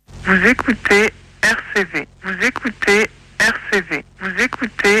Vous écoutez RCV. Vous écoutez RCV. Vous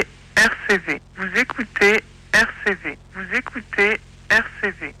écoutez RCV. Vous écoutez RCV. Vous écoutez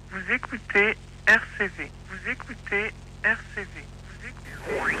RCV. Vous écoutez RCV. Vous écoutez RCV.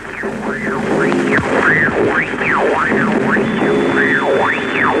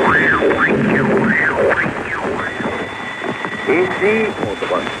 Ici,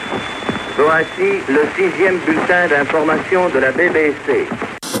 voici le 6e bulletin d'information de la BBC.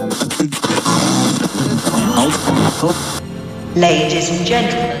 Ladies and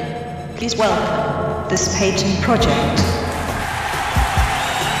gentlemen, please welcome the Spaten Project.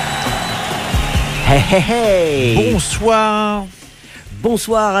 Hey, hey, hey. Bonsoir.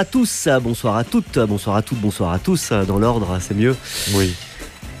 Bonsoir à tous, bonsoir à toutes, bonsoir à toutes, bonsoir à tous, dans l'ordre, c'est mieux. Oui.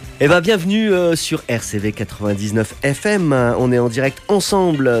 Eh bien, bienvenue sur RCV 99 FM. On est en direct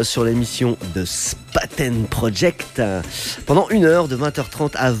ensemble sur l'émission de Spaten Project pendant 1 heure, de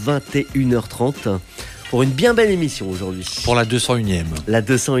 20h30 à 21h30. Pour une bien belle émission aujourd'hui. Pour la 201e. La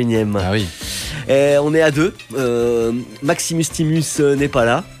 201e. Ah oui. Et on est à 2. Maximus Timus n'est pas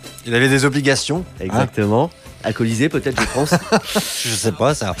là. Il avait des obligations. Exactement. Alcoolisé peut-être, je pense. Je sais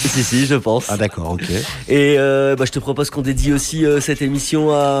pas ça. Si, je pense. Ah d'accord, ok. Et je te propose qu'on dédie aussi cette émission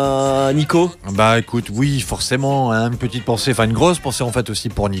à Nico. Bah écoute, oui, forcément, une petite pensée, enfin une grosse pensée en fait aussi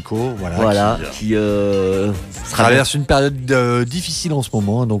pour Nico. Voilà qui traverse une période difficile en ce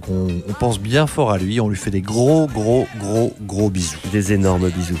moment, donc on pense bien fort à lui, on lui fait des gros bisous. Des énormes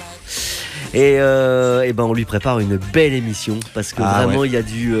bisous. Et on lui prépare une belle émission parce que vraiment il y a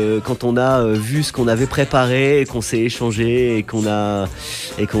quand on a vu ce qu'on avait préparé et qu'on s'est échangé et qu'on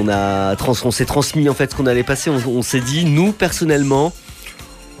s'est transmis en fait ce qu'on allait passer, on s'est dit nous personnellement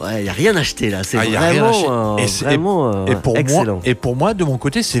il n'y a rien acheté là, c'est vraiment excellent. Et pour moi, de mon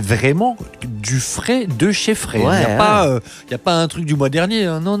côté, c'est vraiment du frais de chez frais. Il n'y a pas un truc du mois dernier.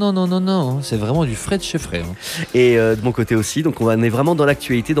 Hein. Non. C'est vraiment du frais de chez frais. Hein. Et de mon côté aussi, donc on est vraiment dans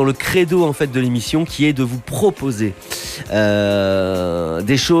l'actualité, dans le credo en fait de l'émission qui est de vous proposer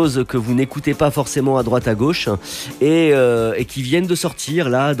des choses que vous n'écoutez pas forcément à droite à gauche et qui viennent de sortir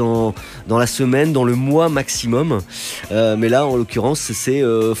là dans la semaine, dans le mois maximum. Mais là, en l'occurrence, c'est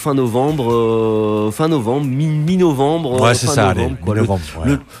fin novembre, mi-novembre. Ouais, c'est ça, novembre,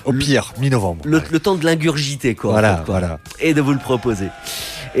 mi-novembre. Au pire, mi-novembre. Le temps de l'ingurgiter, quoi. Voilà. Et de vous le proposer.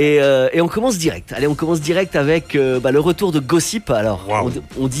 Et on commence direct. Allez, on commence direct avec le retour de Gossip. Alors,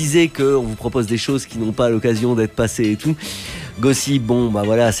 on disait qu'on vous propose des choses qui n'ont pas l'occasion d'être passées et tout. Gossip,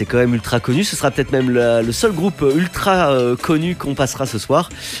 c'est quand même ultra connu. Ce sera peut-être même le seul groupe ultra connu qu'on passera ce soir.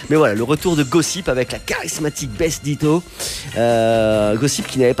 Mais voilà, le retour de Gossip avec la charismatique Bess Ditto. Gossip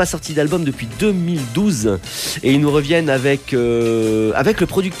qui n'avait pas sorti d'album depuis 2012. Et ils nous reviennent avec le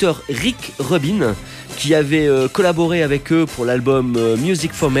producteur Rick Rubin qui avait collaboré avec eux pour l'album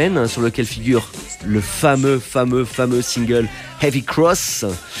Music for Men, sur lequel figure le fameux single Heavy Cross.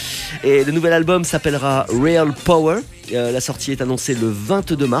 Et le nouvel album s'appellera Real Power. La sortie est annoncée le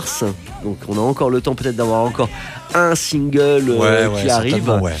 22 mars. Donc on a encore le temps peut-être d'avoir encore un single qui arrive.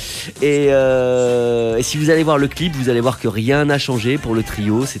 Ouais. Et si vous allez voir le clip, vous allez voir que rien n'a changé pour le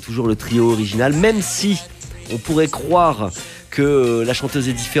trio. C'est toujours le trio original, même si on pourrait croire que la chanteuse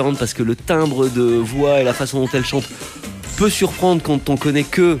est différente parce que le timbre de voix et la façon dont elle chante peut surprendre quand on connaît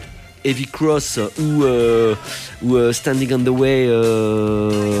que Heavy Cross ou Standing on the Way.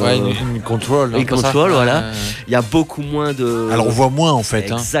 In Control. In Control, voilà. Il y a beaucoup moins de. Alors on voit moins en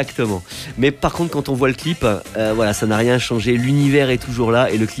fait. Exactement. Mais par contre, quand on voit le clip, ça n'a rien changé. L'univers est toujours là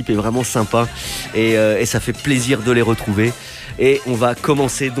et le clip est vraiment sympa. Et ça fait plaisir de les retrouver. Et on va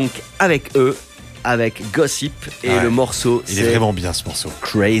commencer donc avec eux. Avec Gossip et le morceau il est vraiment bien ce morceau.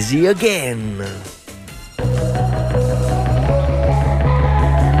 Crazy Again.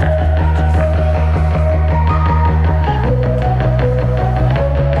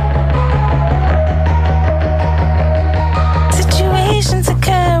 Situations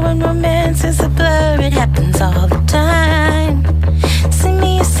occur when romance is a blur. It happens all the time. Send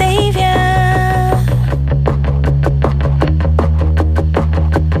me a savior.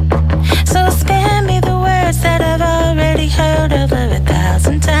 That I've already heard over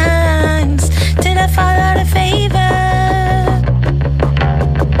 1,000 times. Did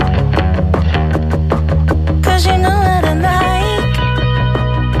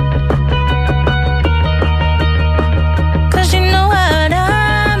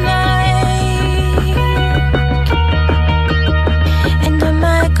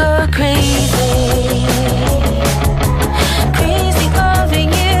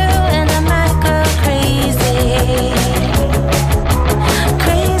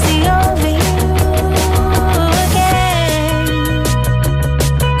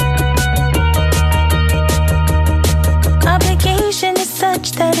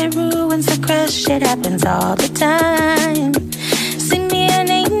this shit happens all the time. Send me an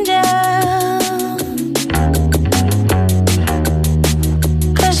angel,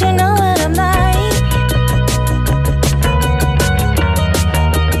 'cause you know what I'm like.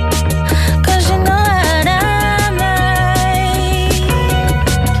 'Cause you know what I'm like.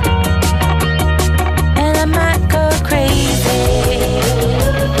 And I might go crazy,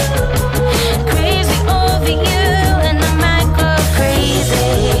 crazy over you. And I might go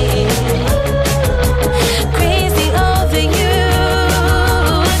crazy, crazy over you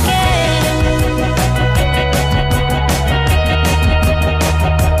again.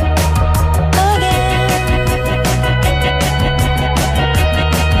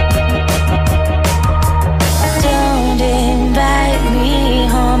 Don't invite me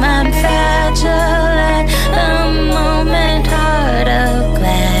home, I'm fragile at a moment, heart of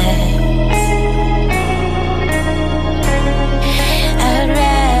glass. I'd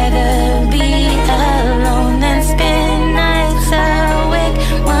rather be alone than spend nights awake,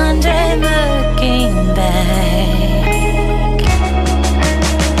 one day looking back.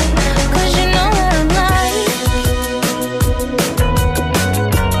 'Cause you know what I'm like.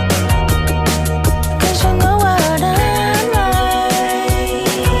 'Cause you know what I'm like.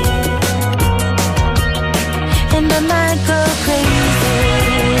 And I might go crazy,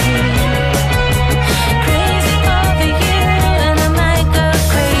 crazy over you. And I might go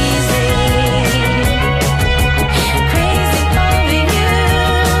crazy, crazy over you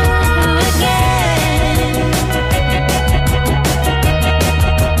again.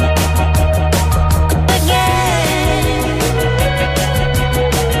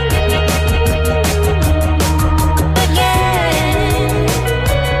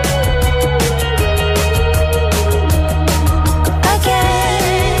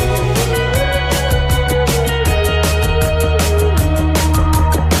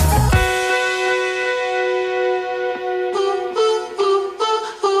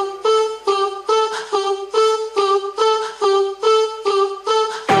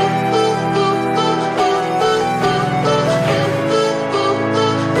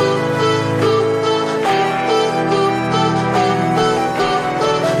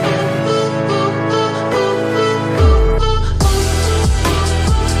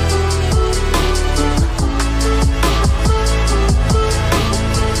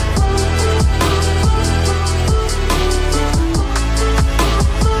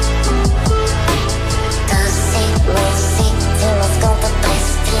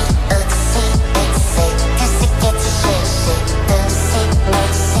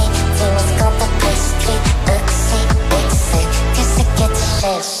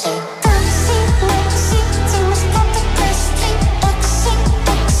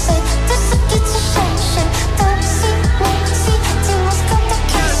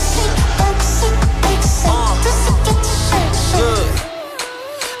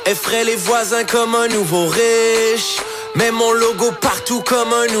 Effraie les voisins comme un nouveau riche. Mets mon logo partout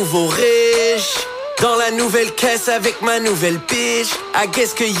comme un nouveau riche. Dans la nouvelle caisse avec ma nouvelle pitch. I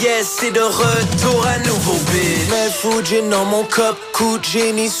guess que yes, c'est de retour à nouveau bitch. Mets le food gin dans mon cup, coup de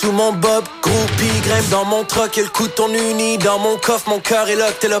génie sous mon bob. Groupie, grimpe dans mon truck et le coup de ton uni. Dans mon coffre, mon cœur est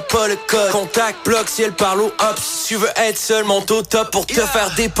lock, t'es là pas le code. Contact, bloc, si elle parle au hop. Si tu veux être seul, monte au top. Pour te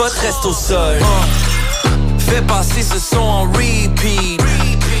faire des potes, reste au sol. Fais passer ce son en repeat.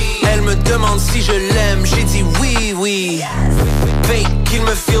 Elle me demande si je l'aime, j'ai dit oui, oui. Fake qu'il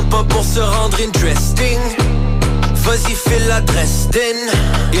me file pas pour se rendre interesting. Vas-y, file l'adresse din.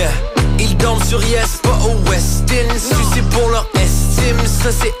 Yeah. Ils dorment sur Hyas, pas au Westin. Si c'est pour leur estime, ça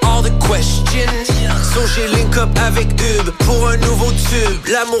c'est hors de question. So j'ai link up avec Hubert pour un nouveau tube.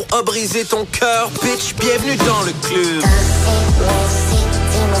 L'amour a brisé ton cœur, bitch, bienvenue dans le club.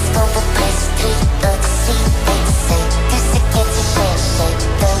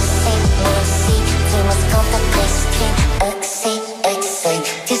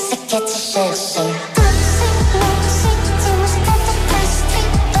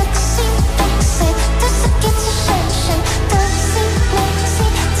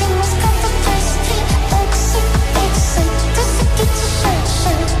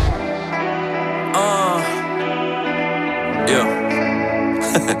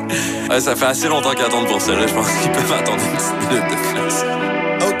 Ouais, ça fait assez longtemps qu'ils attendent pour ça, là. Je pense qu'ils peuvent attendre une petite minute de plus.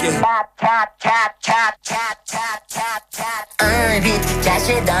 Ok. Un beat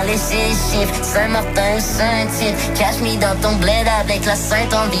caché dans les 6 chiffres, Saint-Martin, Saint-Tite. Cache mis dans ton bled avec la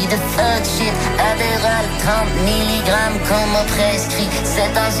sainte envie de fuck shit. Adderall, 30 mg qu'on m'a prescrit.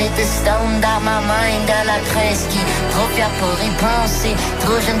 7 ans j'étais stone dans ma mind à la presqu'île. Trop fier pour y penser,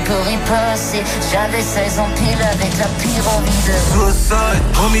 trop jeune pour y passer. J'avais 16 ans pile avec la pire envie de suicide,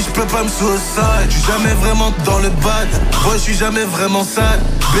 homie j'peux pas me suicide. J'suis jamais vraiment dans le bad, moi j'suis jamais vraiment sale.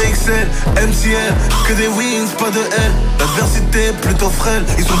 BXL, MCL, que des wins, pas de L. L'adversité plutôt frêle,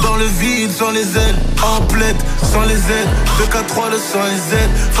 ils sont dans le vide sans les ailes. En plaide, sans les ailes, 2K3 le sang les ailes.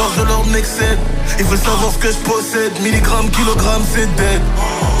 Force de l'ordre m'excède, ils veulent savoir ce que je possède. Milligrammes, kilogrammes, c'est dead.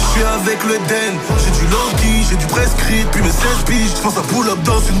 J'suis avec le den, j'ai du Lucchi, j'ai du prescrit. Puis mes 16 piges, j'pense à pull up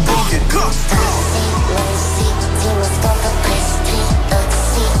dans une banquette.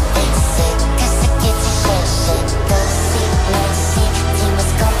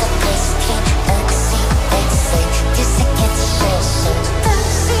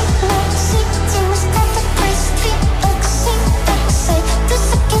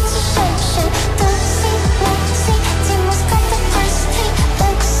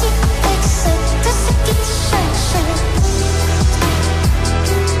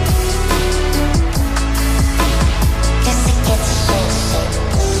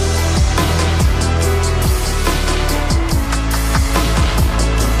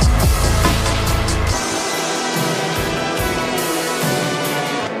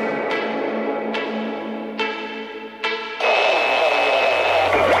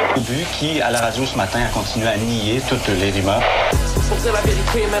 Qui, à la radio ce matin, a continué à nier toutes les rumeurs. Pour dire la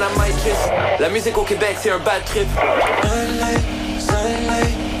vérité, man, I might kiss. La musique au Québec, c'est un bad trip.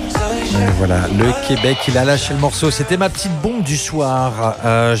 Et voilà, le Québec, il a lâché le morceau. C'était ma petite bombe du soir.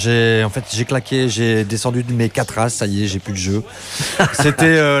 J'ai claqué, j'ai descendu de mes 4 as. Ça y est, j'ai plus de jeu.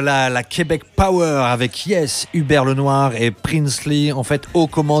 C'était la Québec Power avec Hyas, Hubert Lenoir et Prinzly, en fait, aux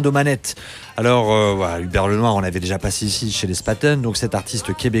commandes aux manettes. Alors, voilà, Hubert Lenoir, on l'avait déjà passé ici chez les Spaten, donc cet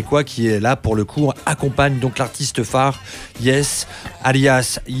artiste québécois qui est là pour le coup, accompagne donc l'artiste phare, Hyas,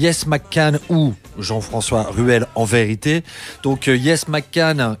 alias Hyas McCann ou Jean-François Ruel en vérité. Donc Hyas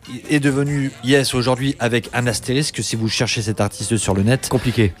McCann est devenu Hyas aujourd'hui avec un astérisque si vous cherchez cet artiste sur le net.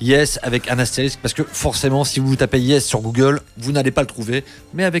 Compliqué. Hyas avec un astérisque parce que forcément si vous tapez Hyas sur Google, vous n'allez pas le trouver,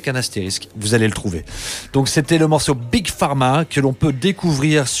 mais avec un astérisque, vous allez le trouver. Donc c'était le morceau Big Pharma que l'on peut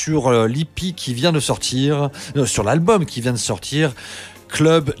découvrir sur l'EP qui vient de sortir, sur l'album qui vient de sortir,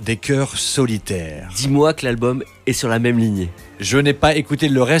 Club des Cœurs Solitaires. Dis-moi que l'album est sur la même lignée. Je n'ai pas écouté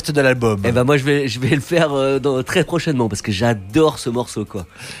le reste de l'album. Eh ben moi je vais le faire très prochainement parce que j'adore ce morceau quoi.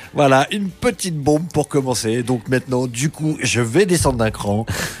 Voilà, une petite bombe pour commencer. Donc maintenant, du coup, je vais descendre d'un cran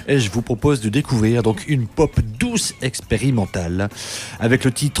et je vous propose de découvrir donc une pop douce expérimentale avec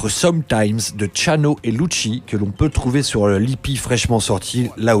le titre Sometimes de Channo et Lucchi que l'on peut trouver sur l'EP fraîchement sorti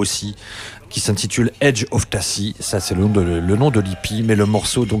là aussi, qui s'intitule Edge of Tassi. Ça c'est le nom de l'EP, mais le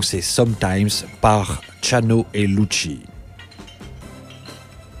morceau donc c'est Sometimes par Channo et Lucchi.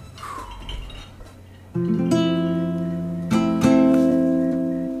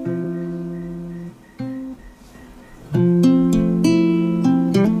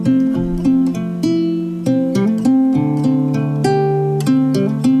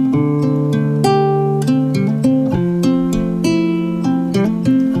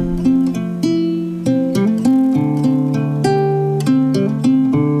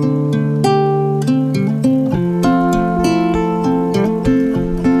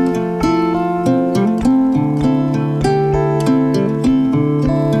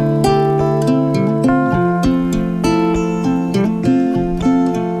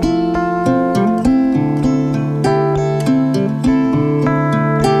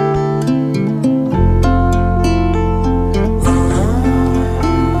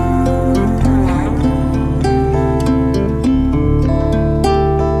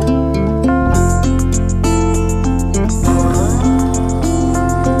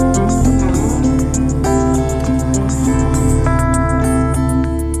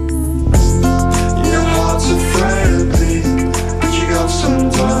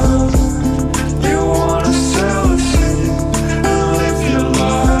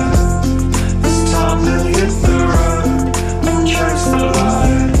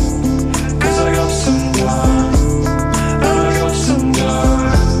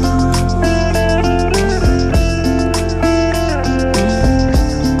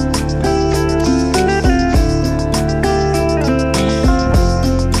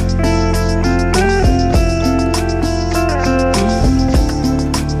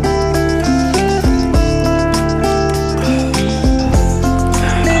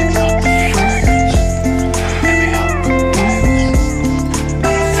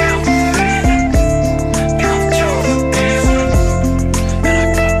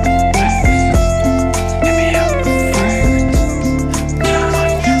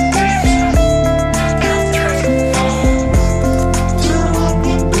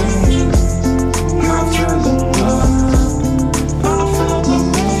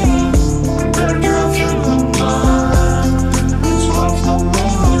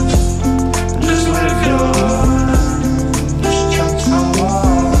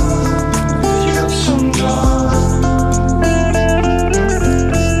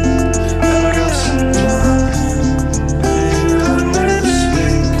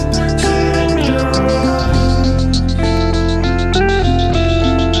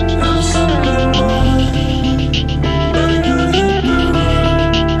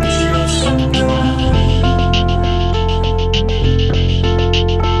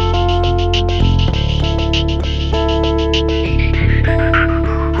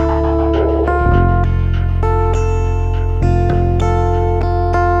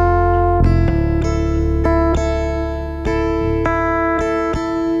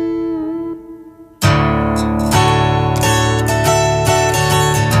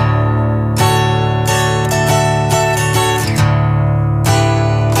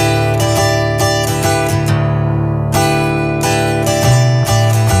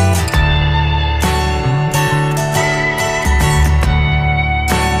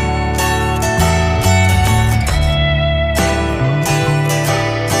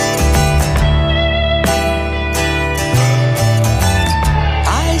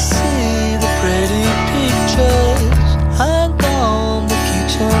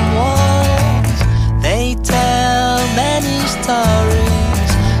 kitchen walls. They tell many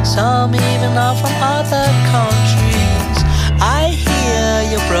stories, some even are from other countries. I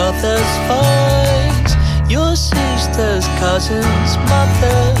hear your brother's voice, your sister's cousin's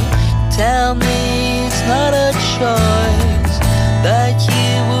mother. Tell me it's not a choice, that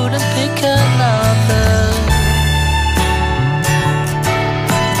you wouldn't pick another.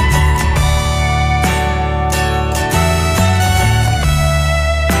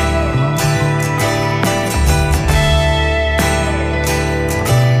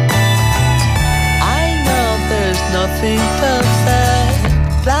 Nothing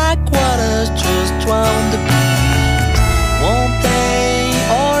perfect, black waters just drown the beast. One day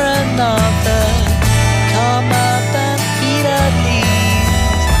or another, come up and eat at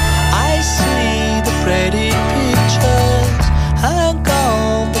least. I see the pretty pictures hung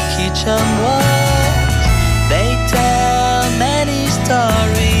on the kitchen walls. They tell many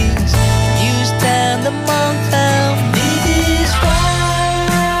stories, you stand among them. It is right.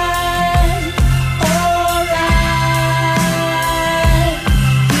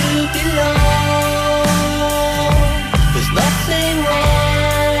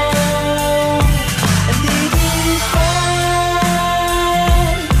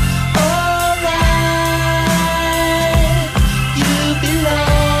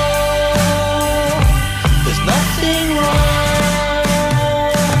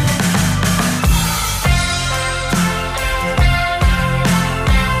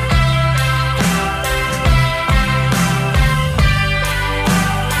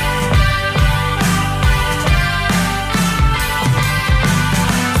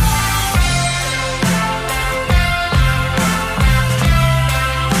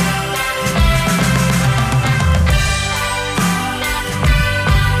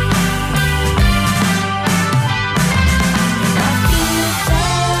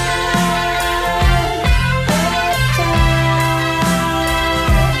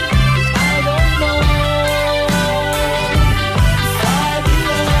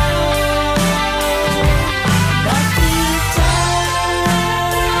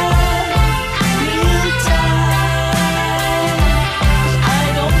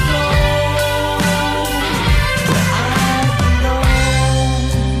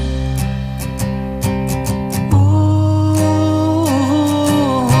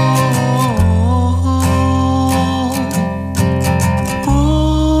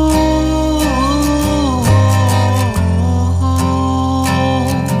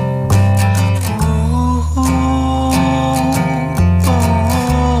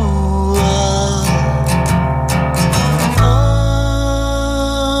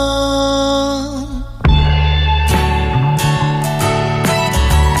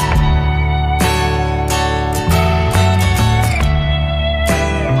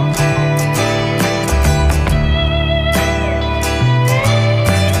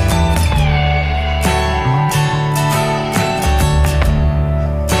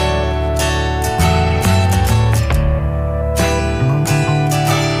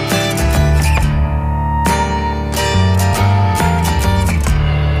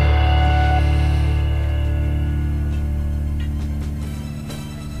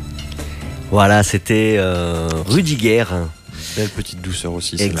 Voilà, c'était Rüdiguer. Belle petite douceur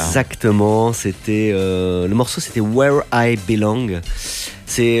aussi. Exactement, c'était le morceau, c'était Where I Belong.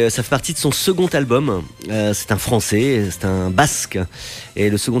 Ça fait partie de son second album. C'est un français, c'est un basque. Et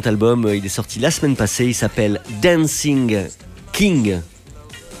le second album, il est sorti la semaine passée. Il s'appelle Dancing King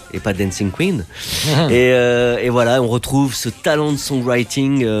et pas Dancing Queen. Et voilà, on retrouve ce talent de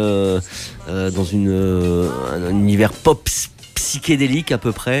songwriting dans un univers pop psychédélique à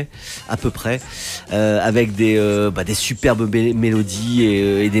peu près, avec des superbes mélodies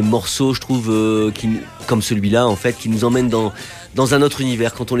et des morceaux, je trouve, comme celui-là en fait, qui nous emmènent dans un autre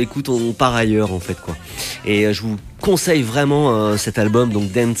univers. Quand on l'écoute, on part ailleurs en fait, quoi. Et je vous conseille vraiment cet album,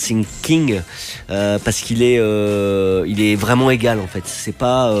 donc Dancing King, parce qu'il est vraiment égal en fait. C'est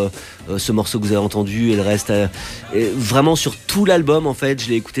pas ce morceau que vous avez entendu et le reste. Vraiment sur tout l'album en fait, je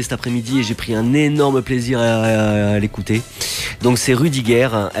l'ai écouté cet après-midi et j'ai pris un énorme plaisir à l'écouter. Donc c'est Rüdiguer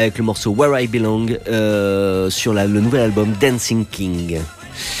avec le morceau Where I Belong sur le nouvel album Dancing King.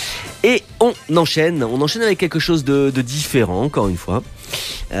 Et on enchaîne avec quelque chose de différent, encore une fois.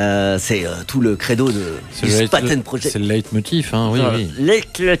 C'est tout le credo du Spaten Project. C'est le leitmotiv, hein, oui.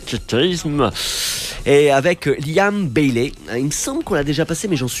 L'éclectisme. Et avec Liam Bailey. Il me semble qu'on l'a déjà passé,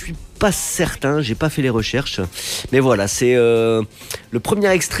 mais j'en suis pas certain. J'ai pas fait les recherches. Mais voilà, c'est le premier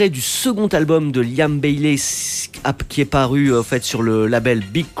extrait du second album de Liam Bailey qui est paru en fait sur le label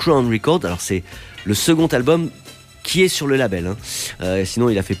Big Crown Records. Alors c'est le second album qui est sur le label. Sinon,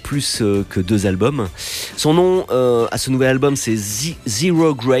 il a fait plus que 2 albums. Son nom à ce nouvel album, c'est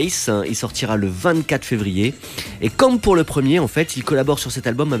Zero Grace. Il sortira le 24 février. Et comme pour le premier, en fait, il collabore sur cet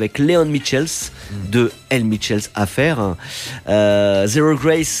album avec Leon Michels de L. Michels Affair. Zero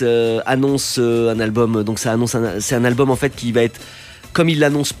Grace annonce un album. Donc c'est un album en fait qui va être, comme il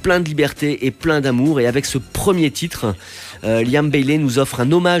l'annonce, plein de liberté et plein d'amour. Et avec ce premier titre, Liam Bailey nous offre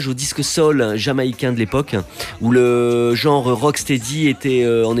un hommage au disque soul jamaïcain de l'époque, où le genre rocksteady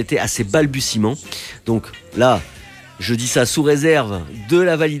en était à ses balbutiements. Donc là, je dis ça sous réserve de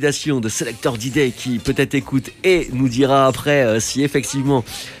la validation de Selector D-Day qui peut-être écoute et nous dira après si effectivement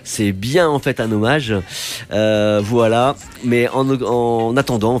c'est bien en fait un hommage. Voilà. Mais en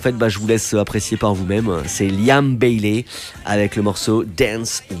attendant, en fait, je vous laisse apprécier par vous-même. C'est Liam Bailey avec le morceau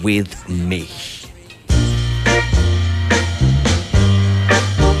Dance With Me.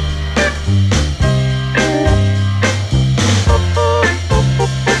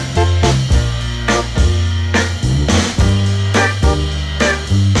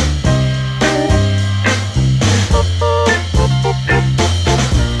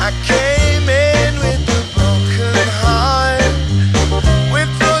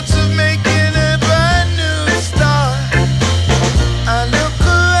 I look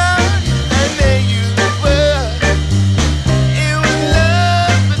around and they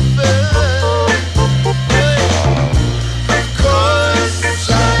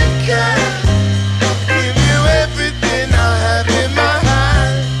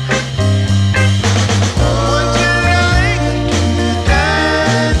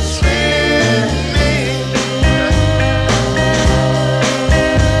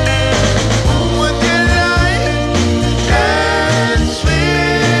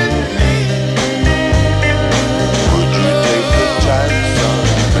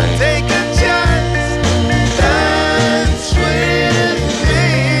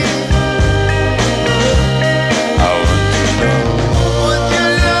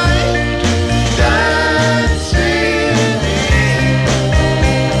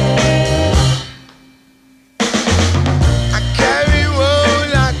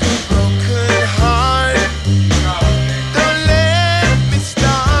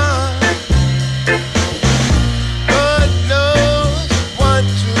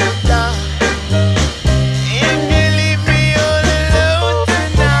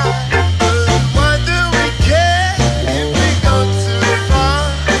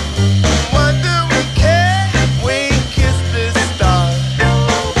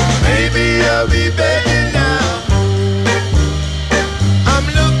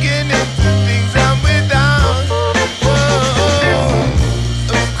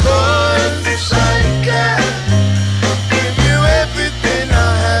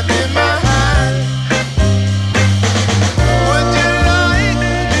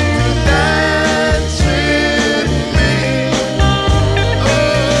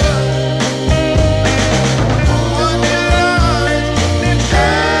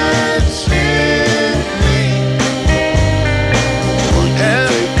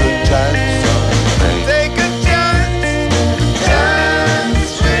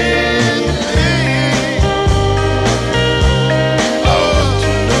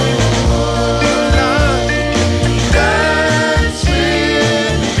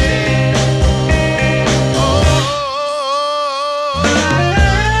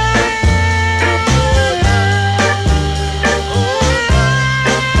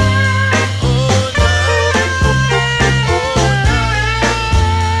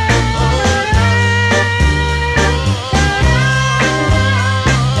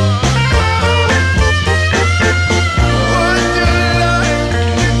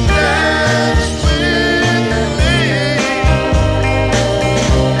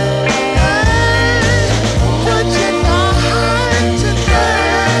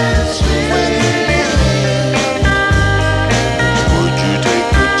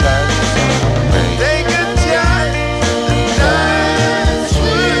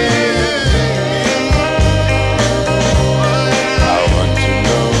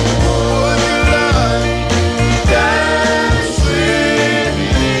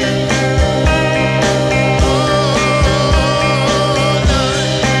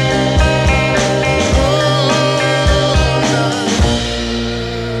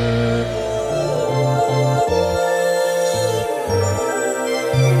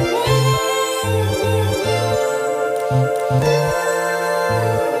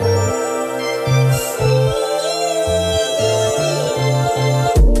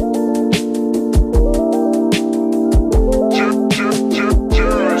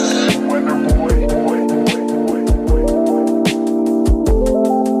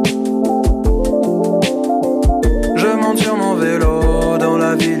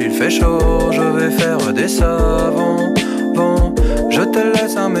chaud, je vais faire des savons. Bon, je te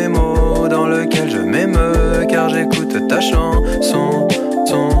laisse un mémo dans lequel je m'émeus, car j'écoute ta chanson.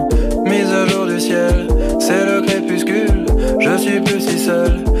 Mise à jour du ciel, c'est le crépuscule. Je suis plus si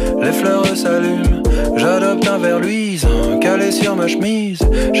seul, les fleurs s'allument. J'adopte un verre luisant, calé sur ma chemise.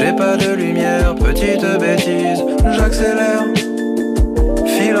 J'ai pas de lumière, petite bêtise. J'accélère,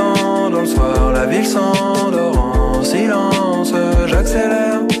 filant dans le soir, la ville s'endort en silence.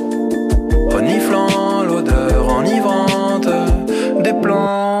 J'accélère, reniflant l'odeur enivrante des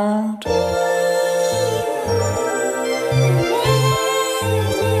plantes.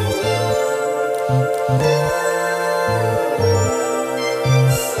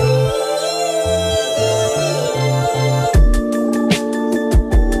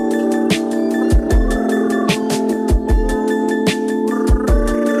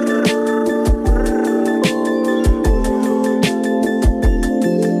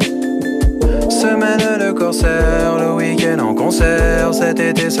 Le week-end en concert, cet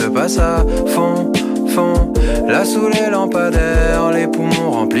été se passe à fond. Là sous les lampadaires, les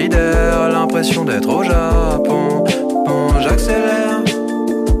poumons remplis d'air, l'impression d'être au Japon. J'accélère,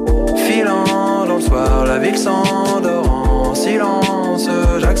 filant dans le soir, la ville s'endort en silence.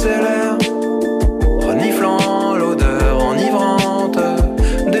 J'accélère, reniflant l'odeur enivrante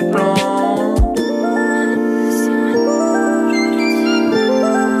des plantes.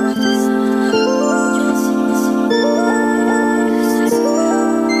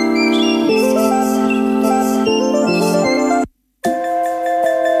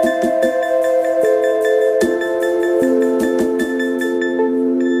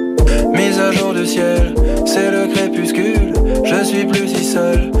 C'est le crépuscule, je suis plus si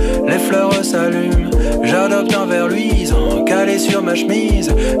seul, les fleurs s'allument. J'adopte un verre luisant, calé sur ma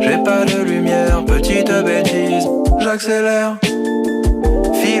chemise. J'ai pas de lumière, petite bêtise. J'accélère,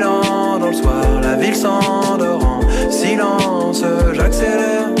 filant dans le soir, la ville s'endort en silence.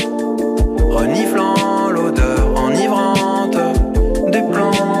 J'accélère, reniflant l'odeur enivrante des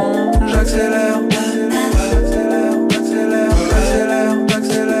plants. J'accélère.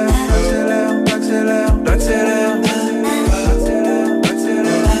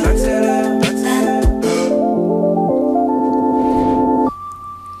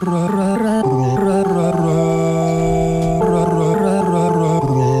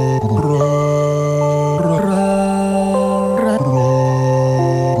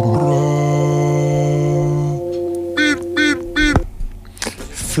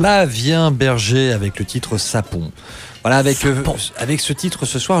 Flavien Berger avec le titre Sapon. Voilà, avec ce titre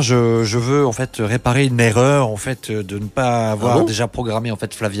ce soir, je veux en fait réparer une erreur en fait de ne pas avoir déjà programmé en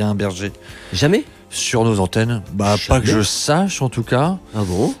fait Flavien Berger. Jamais sur nos antennes. Bah jamais. Pas que je sache en tout cas. Ah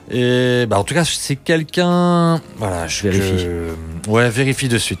bon? Et bah en tout cas c'est quelqu'un. Voilà, je vérifie. Ouais, vérifie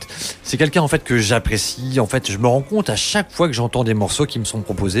de suite. C'est quelqu'un en fait que j'apprécie. En fait, je me rends compte à chaque fois que j'entends des morceaux qui me sont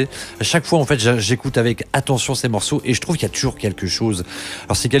proposés. À chaque fois en fait, j'écoute avec attention ces morceaux et je trouve qu'il y a toujours quelque chose.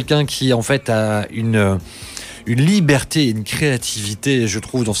 Alors c'est quelqu'un qui en fait a une liberté et une créativité, je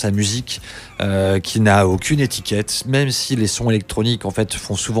trouve, dans sa musique qui n'a aucune étiquette, même si les sons électroniques en fait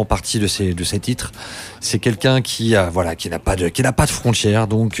font souvent partie de ses titres. C'est quelqu'un qui n'a pas de frontières,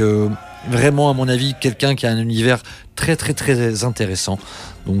 donc vraiment à mon avis quelqu'un qui a un univers très très très intéressant.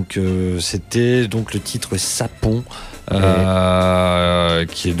 Donc c'était donc le titre Sapon.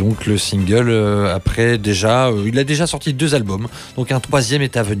 Qui est donc le single après déjà il a déjà sorti 2 albums, donc un 3e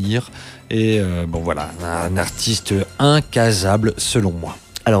est à venir et bon voilà, un artiste incasable selon moi.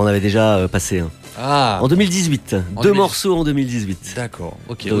 Alors on avait déjà passé en 2018, 2 morceaux en 2018. D'accord,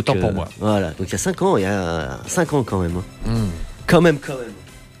 ok, donc, autant pour moi. Voilà, donc il y a 5 ans quand même. Quand même.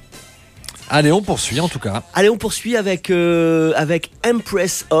 Allez, on poursuit en tout cas. Allez, on poursuit avec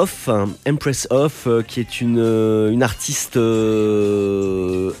Empress Off, qui est une artiste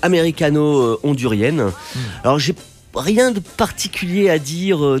américano-hondurienne. Alors, j'ai rien de particulier à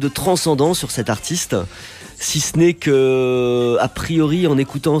dire de transcendant sur cette artiste, si ce n'est que, a priori, en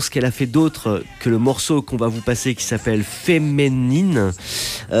écoutant ce qu'elle a fait d'autre que le morceau qu'on va vous passer qui s'appelle Féminine,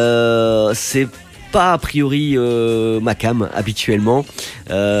 c'est pas a priori ma cam habituellement,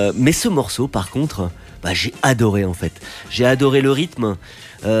 mais ce morceau par contre j'ai adoré en fait. J'ai adoré le rythme,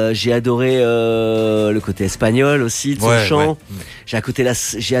 j'ai adoré le côté espagnol aussi de son chant,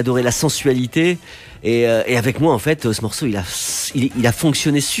 j'ai adoré la sensualité et avec moi en fait ce morceau il a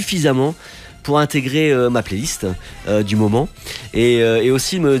fonctionné suffisamment pour intégrer ma playlist du moment et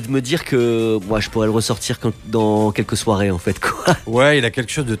aussi me dire que moi je pourrais le ressortir dans quelques soirées en fait quoi. Ouais, il a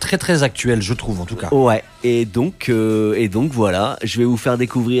quelque chose de très très actuel, je trouve en tout cas. Ouais, et donc voilà, je vais vous faire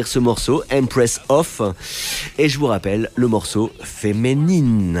découvrir ce morceau Empress Off et je vous rappelle le morceau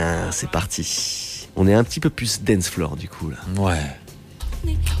Féminine. C'est parti. On est un petit peu plus dance floor du coup là. Ouais.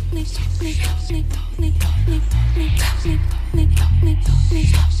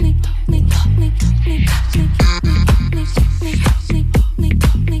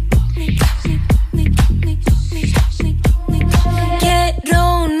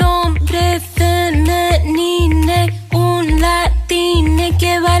 Quiero un hombre femenino, un latino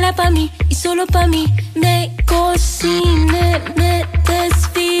que baila pa' mí y solo pa' mí. Me cocine, me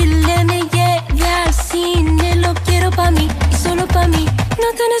desfile, me lleve al cine. Lo quiero pa' mí y solo pa' mí. No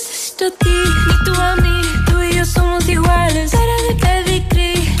te necesito a ti, ni tú a mí. Tú y yo somos iguales. Cara de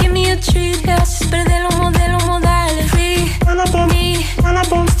pedigree, give me a treat. Te haces perder los modelos modales. Free, me,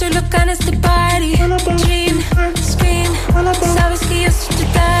 estoy loca en este party. Dream, scream, sabes que yo soy tu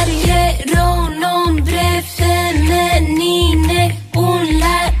daddy. Quiero un hombre femenino, un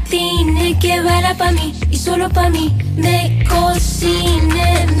latino que baila pa' mí y solo pa' mí. Me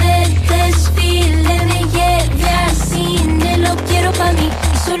cocine, me desfile, me lleve al cine. Lo quiero pa' mí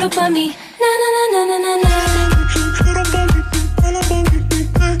y solo pa' mí. Na na na na na na na.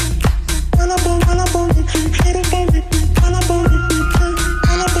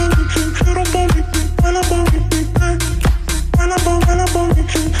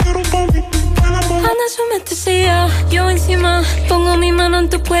 Anda, súmetesía, yo encima pongo mi mano en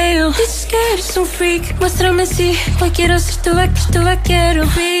tu cuello. Dices que eres un freak, muéstrame si hoy quiero ser tu vaquero.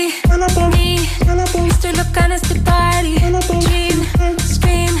 Free, me, estoy loca en este party. Dream,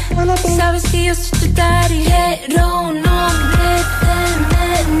 scream, sabes que yo soy tu daddy. Quiero un hombre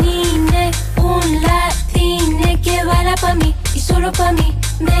femenino, un latino que baila pa' mí y solo pa' mí.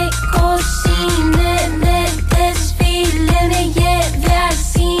 Me cocine, me desfile, me lleve al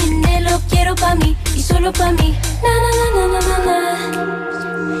cine. Lo quiero pa' mí y solo pa' mí. Na na na na na na.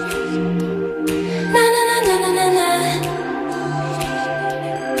 Na na na na na na na.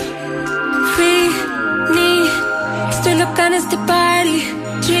 Free me, estoy loca en este party.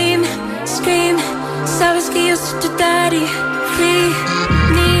 Dream, scream, sabes que yo soy tu daddy. Free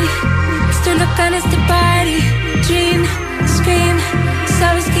me, estoy loca en este party. Dream, scream,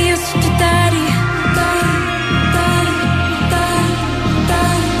 sabes que yo soy tu daddy.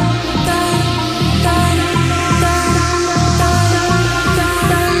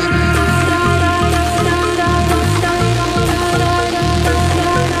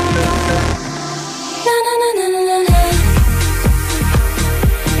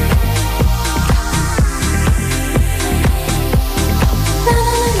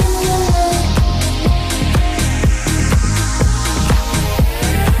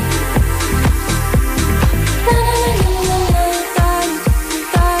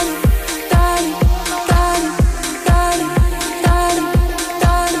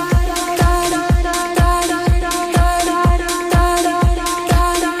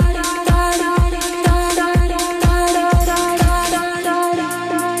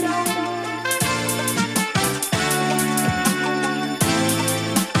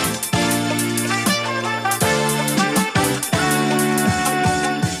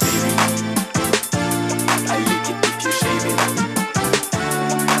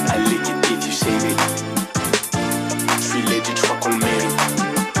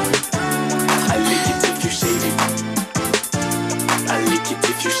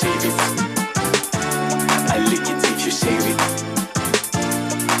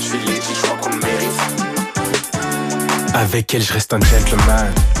 Avec elle, je reste un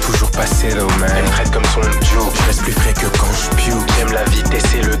gentleman, toujours passé là au man. Elle me traite comme son Joe, je reste plus frais que quand je puke. J'aime la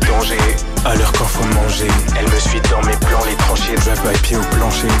vitesse et le danger, à l'heure quand faut manger. Elle me suit dans mes plans, les tranchées. Drive by pied au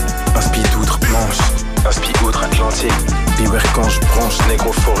plancher, un speed outre-Manche, un speed outre-Atlantique. Beware quand je branche,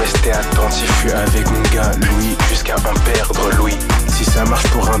 négro faut rester attentif. Je suis avec mon gars Louis, jusqu'à en perdre Louis. Si ça marche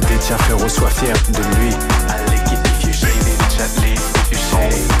pour un détient, frérot, sois fier de lui. I like it if you shave it, chat lick if you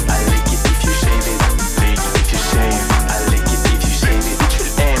shave. I like it if you shave it, lick if you shave.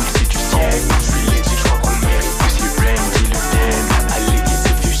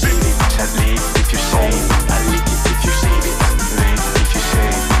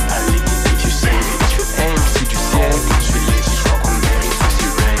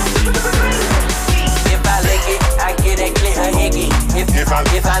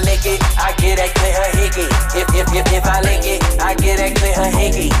 If I lick it, I get that clear her hickey. If I lick it, I get that clear her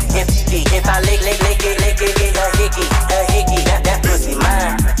hickey. If I lick it, get her hickey, that pussy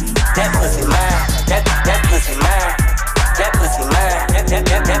mine, that pussy mine.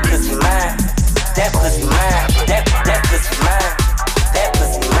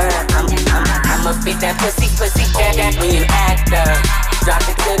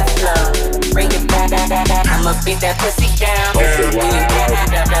 I'ma beat that pussy down.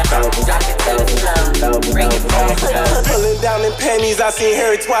 Drop it to the floor. Bring it back up. Pulling down in panties, I seen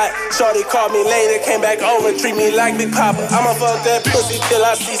Harry twat. Shorty called me later, came back over, treat me like Big Papa. I'ma fuck that pussy till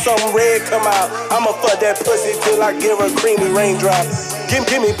I see something red come out. I'ma fuck that pussy till I give her creamy raindrop. Give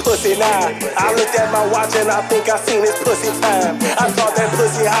me pussy now. I looked at my watch and I think I seen this pussy time. I thought that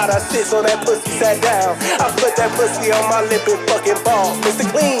pussy hot, I sit so that pussy sat down. I put that pussy on my lip and fucking ball. Mr.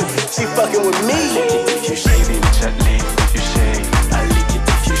 Clean, she fucking with me. If you shave it, chat lick. If you shave, I lick it.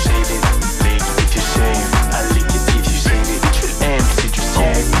 If you shave it, lick. If you shave, I lick it. If you shave it, tu l'aimes si tu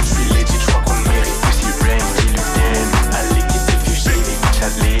sièges. Je suis legit, je crois qu'on mérite aussi rain, dis-le bien. I lick it. If you shave it,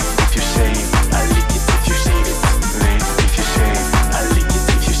 chat lick. If you shave, I lick it. If you shave it, lick. If you shave, I lick it.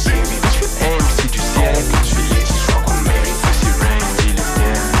 If you shave it, tu l'aimes si tu sièges. Je suis legit, je crois qu'on mérite aussi rain, dis-le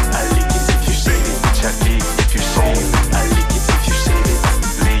bien. I lick it. If you shave it, chat lick. If you shave, I lick it. If you shave it,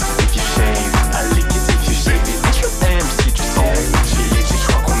 lick. If you shave, I lick it. If you shave it, tu l'aimes si tu sièges. Je suis legit, je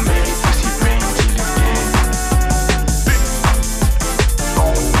crois qu'on mérite aussi rain, dis-le bien.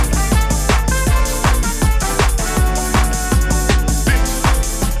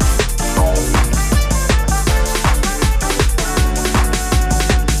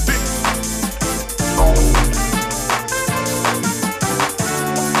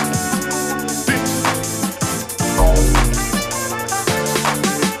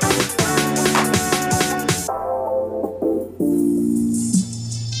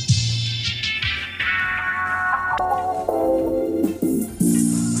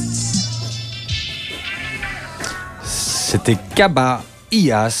 C'était Kaba,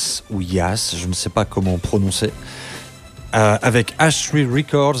 Hyas, ou Hyas, je ne sais pas comment prononcer, avec H3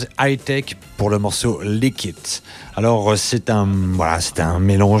 Records High Tech pour le morceau Lick It. Alors c'est un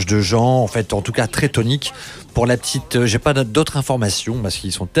mélange de genres, en fait, en tout cas très tonique. Pour la petite, j'ai pas d'autres informations parce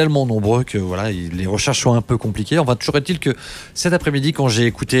qu'ils sont tellement nombreux que voilà, les recherches sont un peu compliquées. Enfin, toujours est-il que cet après-midi, quand j'ai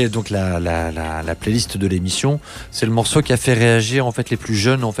écouté donc la playlist de l'émission, c'est le morceau qui a fait réagir en fait les plus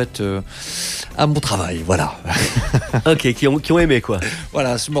jeunes en fait à mon travail. Voilà. Ok, qui ont aimé quoi.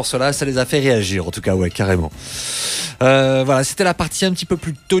 Voilà, ce morceau-là, ça les a fait réagir en tout cas, ouais, carrément. Voilà, c'était la partie un petit peu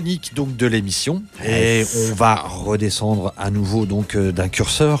plus tonique donc de l'émission et on va redescendre à nouveau donc d'un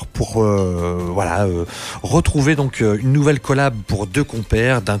curseur pour retrouver donc une nouvelle collab pour deux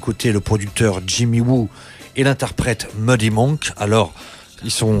compères. D'un côté, le producteur Whoo et l'interprète Muddy Monk. Alors, ils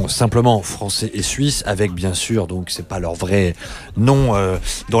sont simplement français et suisses, avec bien sûr, donc c'est pas leur vrai nom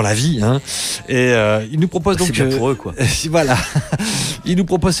dans la vie, hein. Et ils nous proposent donc, c'est bien pour eux quoi. Voilà, ils nous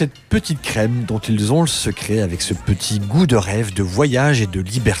proposent cette petite crème dont ils ont le secret, avec ce petit goût de rêve, de voyage et de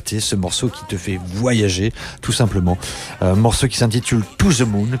liberté. Ce morceau qui te fait voyager, tout simplement. Morceau qui s'intitule To the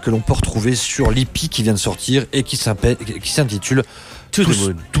Moon, que l'on peut retrouver sur l'EP qui vient de sortir et qui s'intitule tout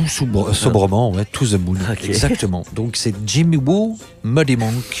sobrement, ouais, To the Moon. Okay. Exactement. Donc c'est Whoo, Muddy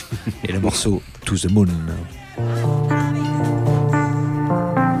Monk et le morceau To the Moon.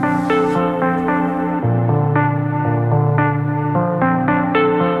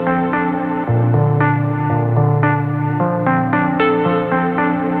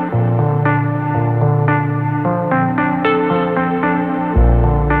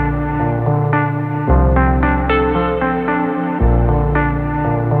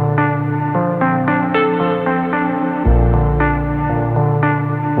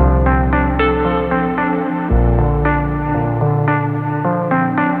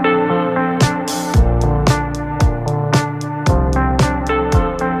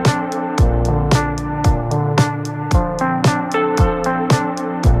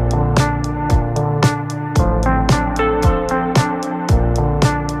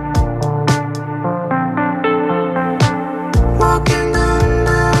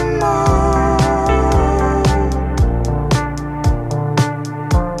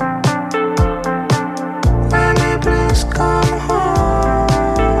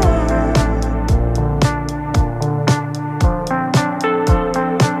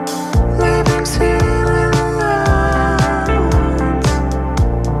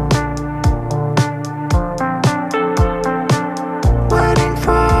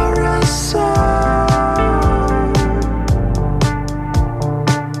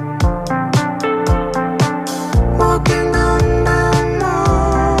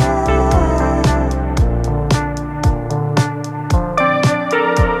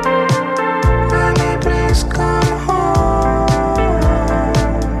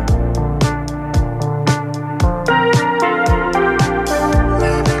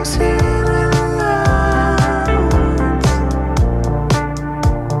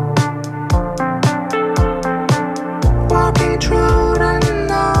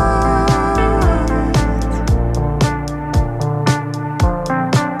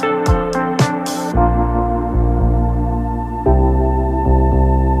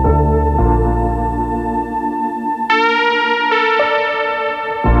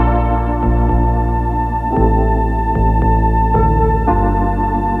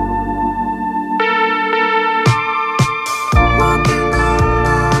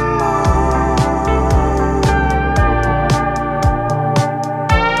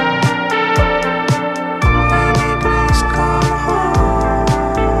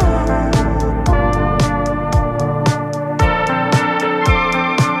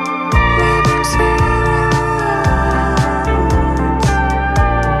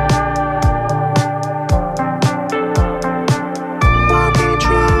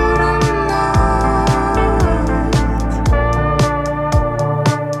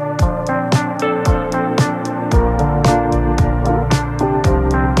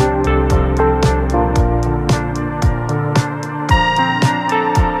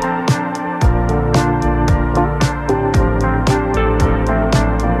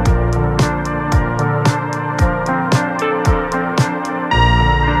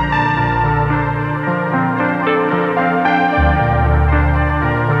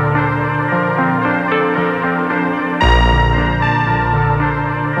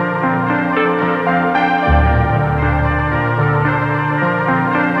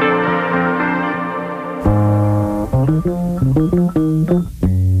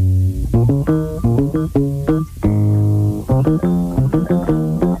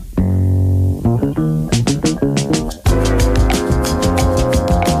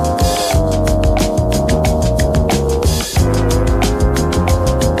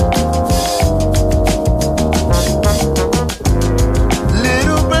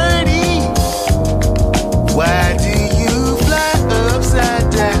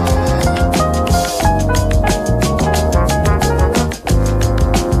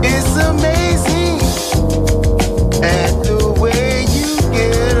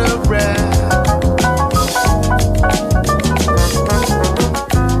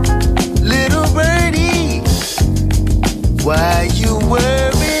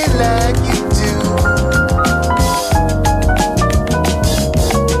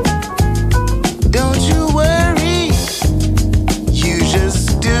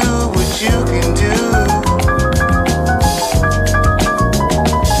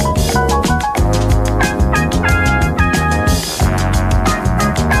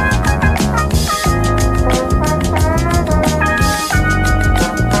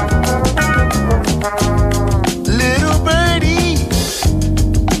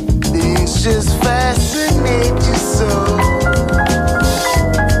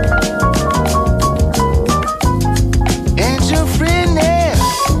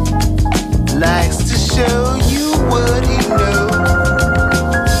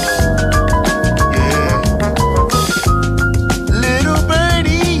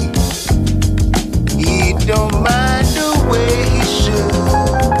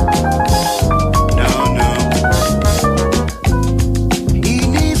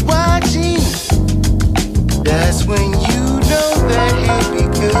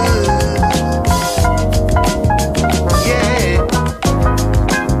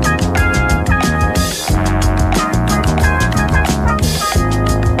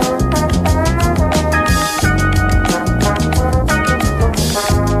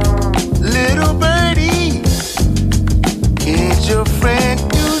 friend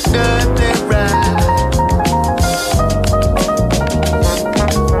do nothing right.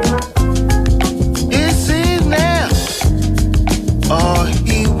 It seems now all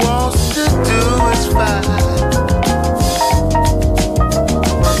he wants to do is fight.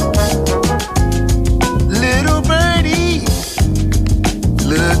 Little birdie,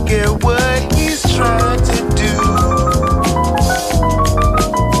 look at what he's trying to do.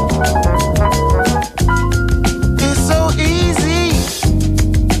 It's so easy.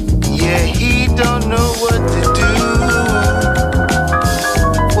 Yeah, he don't know what to do.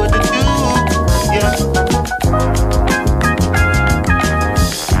 What to do, yeah.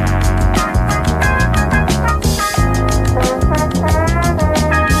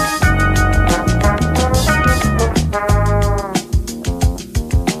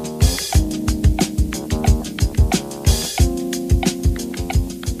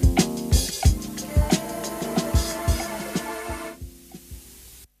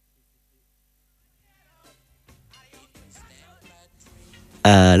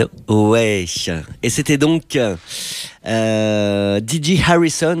 Allô? Ouais. Et c'était donc DJ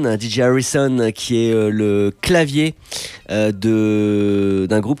Harrison qui est le clavier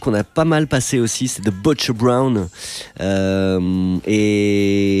d'un groupe qu'on a pas mal passé aussi, c'est The Butcher Brown.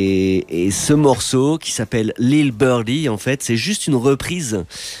 Et ce morceau qui s'appelle Lil Birdie, en fait, c'est juste une reprise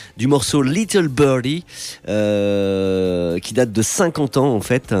du morceau Little Birdie qui date de 50 ans en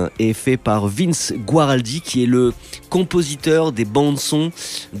fait, et fait par Vince Guaraldi, qui est le compositeur des bandes son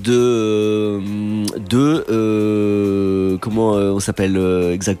de comment on s'appelle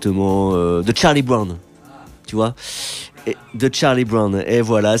exactement, de Charlie Brown, tu vois, de Charlie Brown. Et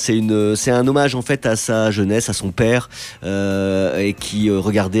voilà, c'est un hommage en fait à sa jeunesse, à son père, et qui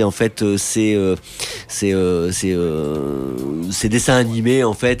regardait en fait ses dessins animés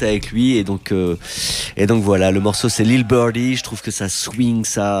en fait avec lui, et donc voilà, le morceau c'est Lil Birdie. Je trouve que ça swing,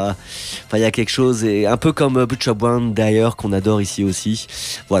 ça, enfin il y a quelque chose, et un peu comme Butcher Brown d'ailleurs qu'on adore ici aussi.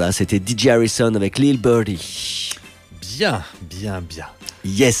 Voilà, c'était DJ Harrison avec Lil Birdie. Bien.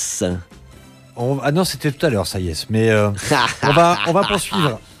 Yes. Ah non, c'était tout à l'heure, ça, yes. Mais on va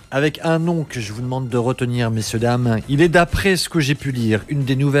poursuivre avec un nom que je vous demande de retenir, messieurs, dames. Il est, d'après ce que j'ai pu lire, une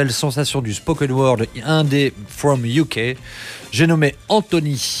des nouvelles sensations du spoken word, un des from UK. J'ai nommé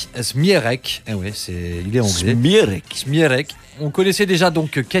Antony Szmierek. Eh ouais, il est anglais. Szmierek. On connaissait déjà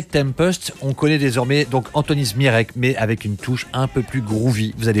donc Kate Tempest. On connaît désormais donc Antony Szmierek, mais avec une touche un peu plus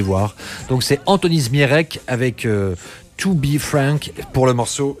groovy, vous allez voir. Donc c'est Antony Szmierek avec To Be Frank pour le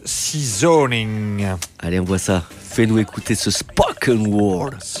morceau Seasoning. Allez, on voit ça. Fais-nous écouter ce spoken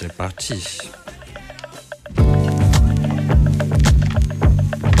word. C'est parti.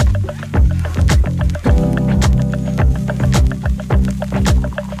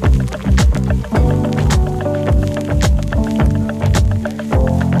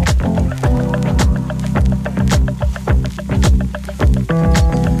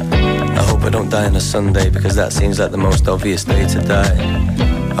 Die on a Sunday because that seems like the most obvious day to die.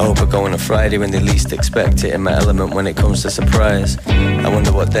 I hope I go on a Friday when they least expect it, in my element when it comes to surprise. I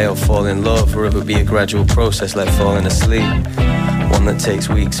wonder what day I'll fall in love, or if it'll be a gradual process like falling asleep. One that takes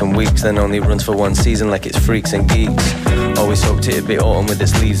weeks and weeks, then only runs for one season like it's freaks and geeks. Always hoped it'd be autumn with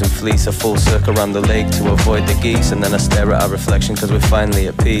its leaves and fleece, a full circle around the lake to avoid the geese, and then I stare at our reflection cause we're finally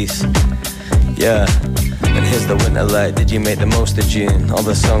at peace. Yeah. And here's the winter light, did you make the most of June? All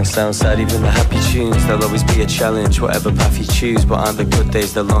the songs sound sad, even the happy tunes. There'll always be a challenge, whatever path you choose. But aren't the good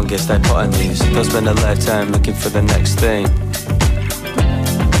days the longest? Hypotenuse. Don't spend a lifetime looking for the next thing.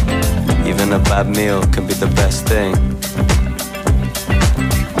 Even a bad meal can be the best thing.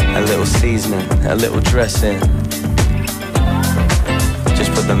 A little seasoning, a little dressing.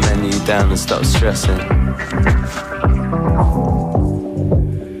 Just put the menu down and stop stressing.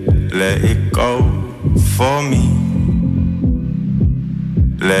 Let it go. For me,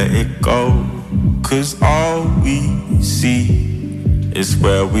 let it go, 'cause all we see is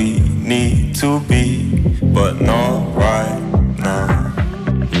where we need to be, but not right now.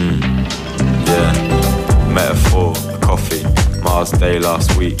 Yeah, metaphor, coffee, Mars Day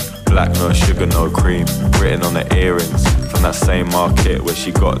last week, black no sugar, no cream, written on the earrings, from that same market where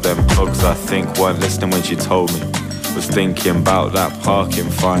she got them clogs I think weren't listening when she told me. Was thinking about that parking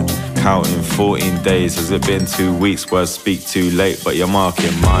fine, counting 14 days. Has it been 2 weeks? Words speak too late, but you're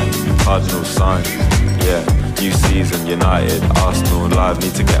marking mine. Cardinal signs, yeah. New season, United, Arsenal live.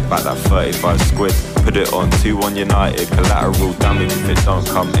 Need to get back that 35 squid. Put it on 2-1 United. Collateral damage if it don't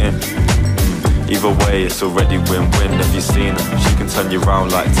come in. Either way, it's already win-win. Have you seen her? She can turn you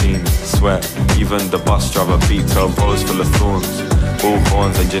round like Tina. Swear, even the bus driver beats her. Rose full of thorns.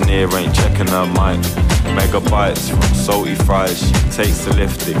 Bullhorns engineer ain't checking her mind. Megabytes from salty fries. She takes the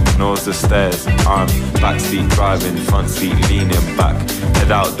lift, ignores the stairs. I'm backseat driving, front seat leaning back.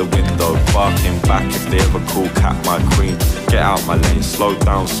 Head out the window, barking back. If they ever call Cat my queen, get out my lane, slow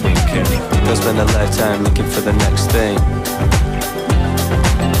down, swinking. Go spend a lifetime looking for the next thing.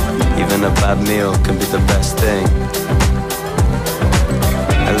 Even a bad meal can be the best thing.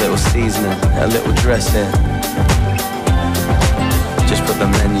 A little seasoning, a little dressing. Just put the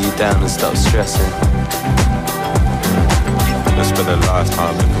menu down and stop stressing. Let's spend a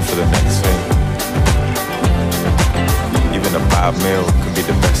lifetime looking for the next thing. Even a bad meal can be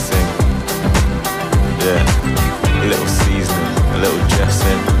the best thing. Yeah, a little seasoning, a little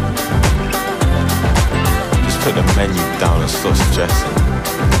dressing. Just put the menu down and stop stressing.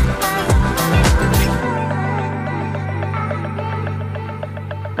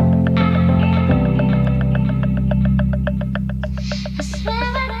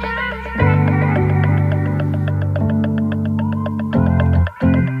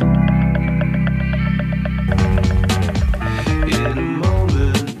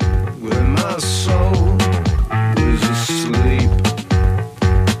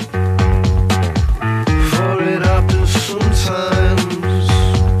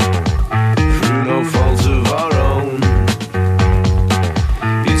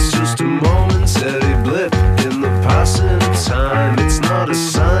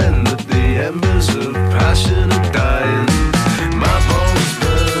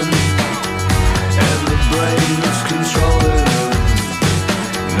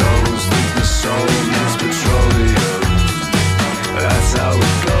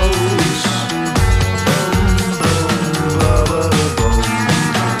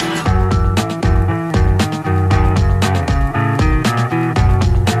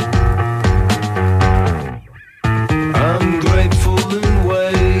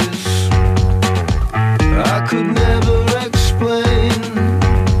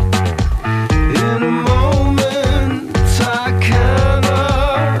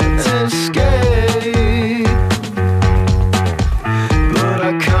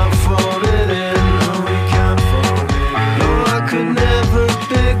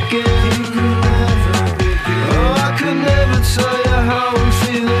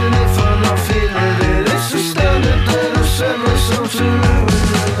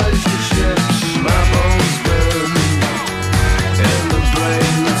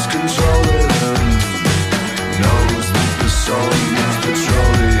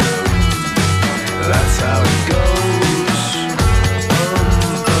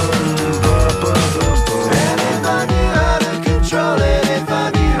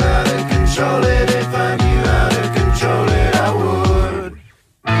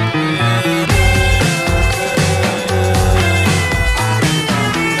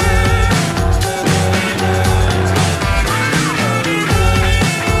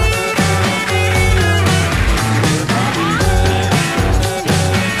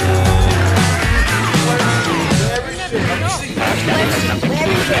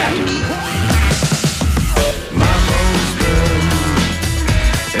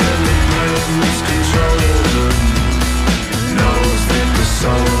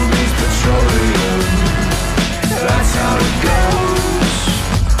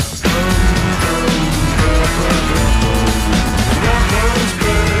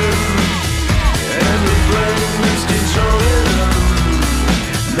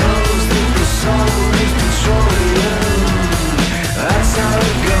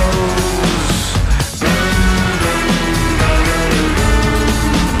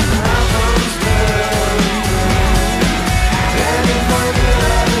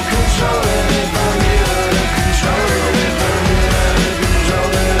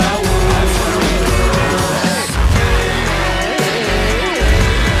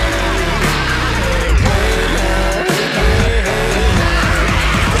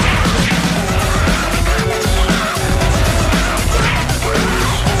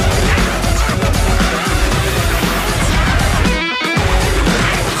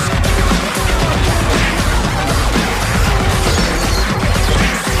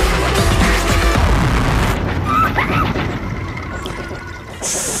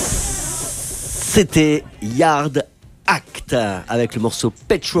 C'était Yard Act avec le morceau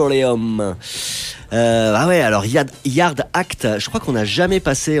Petroleum. Ah ouais, alors Yard Act, je crois qu'on n'a jamais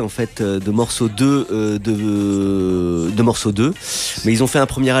passé en fait de morceau 2, de morceau 2, mais ils ont fait un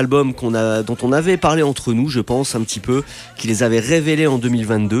premier album dont on avait parlé entre nous, je pense un petit peu, qui les avait révélés en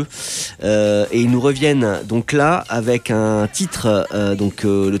 2022, et ils nous reviennent donc là avec un titre,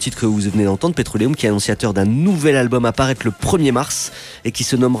 le titre que vous venez d'entendre, Petroleum, qui est annonciateur d'un nouvel album à paraître le 1er mars et qui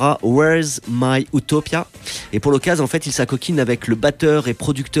se nommera Where's My Utopia, et pour l'occasion en fait il s'acoquine avec le batteur et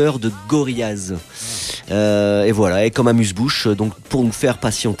producteur de Gorillaz. Et voilà, et comme amuse-bouche, donc pour nous faire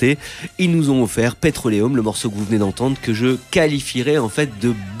patienter, ils nous ont offert Petroleum, le morceau que vous venez d'entendre, que je qualifierais en fait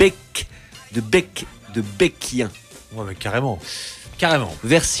de beckien. Ouais, mais carrément.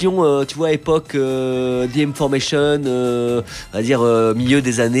 Version, tu vois, époque The Information, on va dire milieu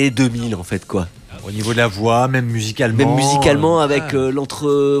des années 2000 en fait, quoi. Au niveau de la voix, même musicalement avec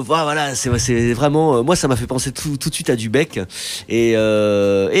voilà, c'est vraiment, moi ça m'a fait penser tout de suite à du Beck, et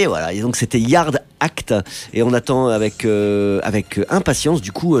voilà, et donc c'était Yard Act, et on attend avec impatience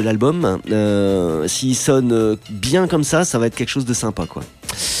du coup l'album. S'il sonne bien comme ça va être quelque chose de sympa, quoi.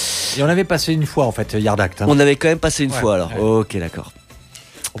 Et on avait passé une fois en fait Yard Act. On avait quand même passé une fois alors. Ouais. Ok, d'accord.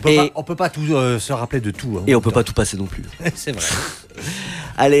 On peut pas tout se rappeler de tout. Et on peut pas tout passer non plus. C'est vrai.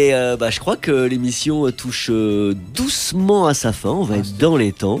 Allez, je crois que l'émission touche doucement à sa fin. On va être dans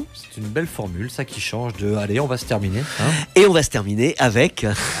les temps. C'est une belle formule, ça qui change de. Allez, on va se terminer. Et on va se terminer avec.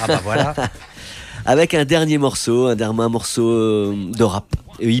 Voilà. Avec un dernier morceau, un morceau de rap,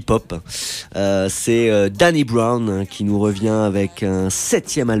 hip-hop. C'est Danny Brown qui nous revient avec un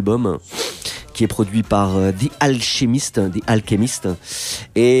 7e album qui est produit par The Alchemist.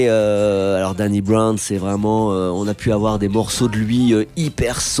 Et alors Danny Brown, c'est vraiment, on a pu avoir des morceaux de lui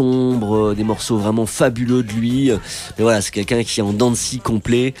hyper sombres, des morceaux vraiment fabuleux de lui. Mais voilà, c'est quelqu'un qui est en dents de scie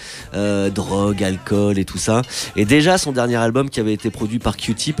complet, drogue, alcool et tout ça. Et déjà son dernier album qui avait été produit par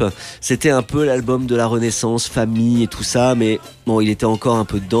Q-Tip, c'était un peu l'album de la renaissance, famille et tout ça, mais bon, il était encore un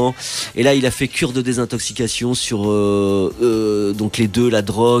peu dedans. Et là, il a fait cure de désintoxication sur donc les deux, la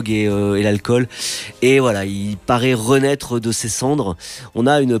drogue et l'alcool. Et voilà, il paraît renaître de ses cendres. On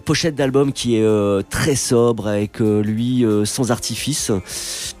a une pochette d'album qui est très sobre, avec lui sans artifice.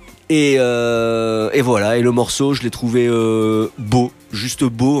 Et voilà, et le morceau, je l'ai trouvé beau, juste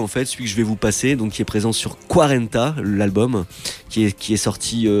beau en fait, celui que je vais vous passer, donc qui est présent sur Quarenta, l'album, qui est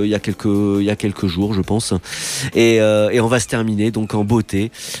sorti il y a quelques jours, je pense. Et on va se terminer donc en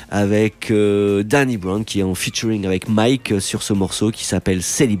beauté avec Danny Brown qui est en featuring avec Mike sur ce morceau qui s'appelle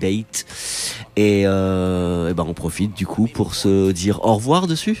Celibate. Et on profite du coup pour se dire au revoir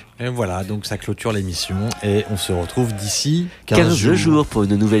dessus. Et voilà, donc ça clôture l'émission et on se retrouve d'ici 15 jours pour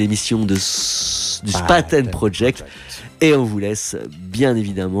une nouvelle émission du Spaten Project. Et on vous laisse bien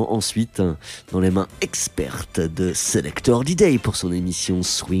évidemment ensuite dans les mains expertes de Selector D-Day pour son émission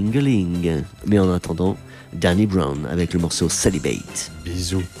Swingling. Mais en attendant, Danny Brown avec le morceau Celibate.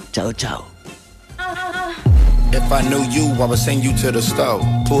 Bisous. Ciao, ciao. If I knew you, I would send you to the store.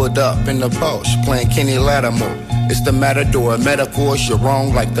 Pulled up in the Porsche, playing Kenny Lattimore. It's the Matador, metaphors, you're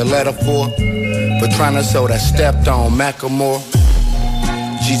wrong like the letter for. For trying to sell that stepped on Macklemore.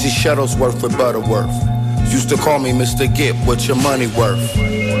 Jeezy Shuttlesworth with Butterworth. Used to call me Mr. Gip, what your money worth?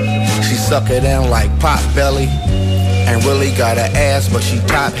 She suck it in like pot belly. And really got an ass, but she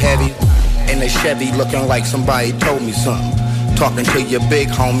top heavy. In a Chevy looking like somebody told me something. Talking to your big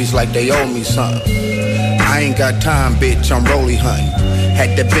homies like they owe me something. I ain't got time, bitch, I'm rolly hunting.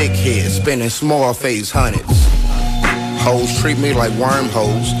 Had the big head, spinning small face hundreds. Hoes treat me like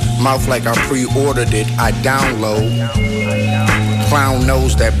wormholes. Mouth like I pre-ordered it, I download. Clown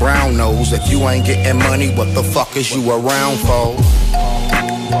knows that brown nose. If you ain't getting money, what the fuck is you around for?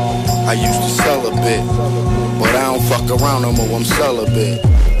 I used to sell a bit, but I don't fuck around no more, I'm celibate.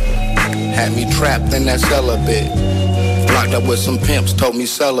 Had me trapped in that cellar bit. Locked up with some pimps, told me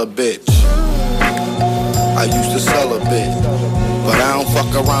sell a bitch. I used to sell a bit, but I don't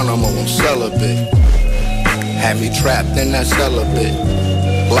fuck around no more, I'm celibate. Had me trapped in that cellar bit.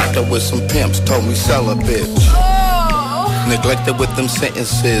 Locked up with some pimps, told me sell a bitch. Neglected with them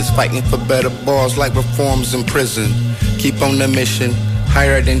sentences, fighting for better bars like reforms in prison. Keep on the mission,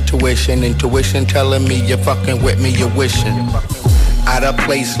 higher than tuition. Intuition telling me you're fucking with me, you're wishing. Out of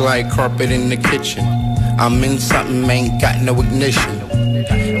place like carpet in the kitchen. I'm in something, ain't got no ignition.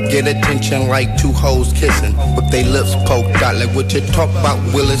 Get attention like two hoes kissing, with they lips poked out like what you talk about,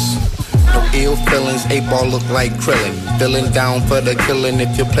 Willis. No ill feelings, 8-ball look like Krillin. Feeling down for the killing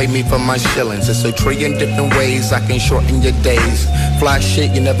if you play me for my shillings. It's a trillion different ways I can shorten your days. Fly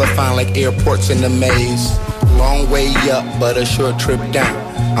shit you never find like airports in the maze. Long way up, but a short trip down.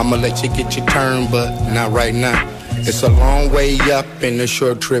 I'ma let you get your turn, but not right now. It's a long way up and a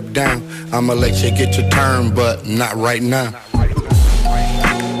short trip down. I'ma let you get your turn, but not right now.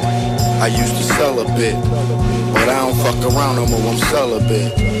 I used to sell a bit, but I don't fuck around no more, I'm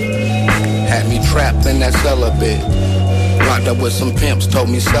celibate. Had me trapped in that cellar bit. Locked up with some pimps, told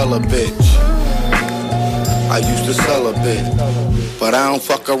me sell a bitch. I used to sell a bit, but I don't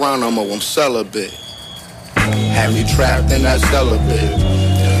fuck around no more, I'm celibate. Had me trapped in that cellar bit.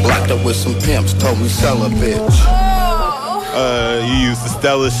 Locked up with some pimps, told me sell a bitch. You used to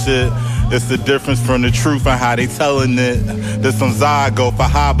sell a shit. It's the difference from the truth and how they telling it. There's some Zygo for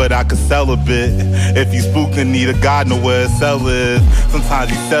high, but I could sell a bit. If you spooked and need a God, know where his sell is. Sometimes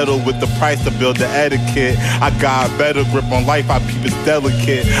you settle with the price to build the etiquette. I got a better grip on life, I peep it's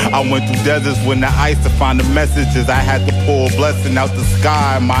delicate. I went through deserts when the ice to find the messages. I had to pull a blessing out the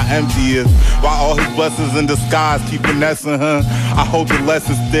sky, my empty is. While all his blessings in disguise keep finessing him. I hope the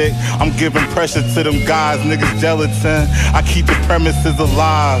lessons stick. I'm giving pressure to them guys, niggas gelatin. I keep the premises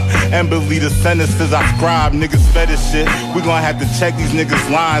alive and believe the sentences I scribe. Niggas fetish shit. We gon' have to check these niggas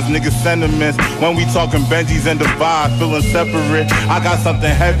lines, niggas sentiments. When we talking Benjis and the vibe, feeling separate. I got something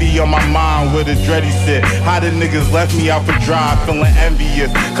heavy on my mind where the dready sit. How the niggas left me out for dry, feeling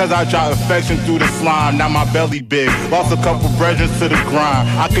envious. Cause I drop affection through the slime, now my belly big. Lost a couple brethren to the grind.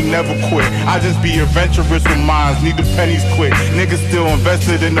 I could never quit. I just be adventurous with minds, need the pennies quick. Niggas still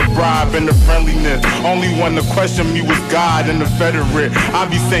invested in the bribe and the friendliness. Only one to question me was God and the Federate. I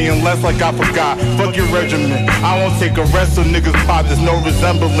be saying less like I forgot. Fuck your regiment. I won't take a rest so niggas pop. There's no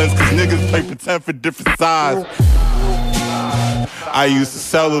resemblance cause niggas play pretend for different sides. I used to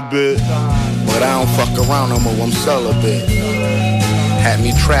sell a bit, but I don't fuck around no more, I'm celibate. Had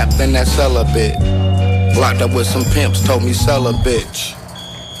me trapped in that cellar bit. Locked up with some pimps, told me sell a bitch.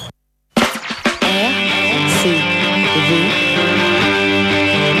 RCV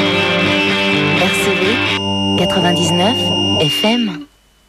 99 FM.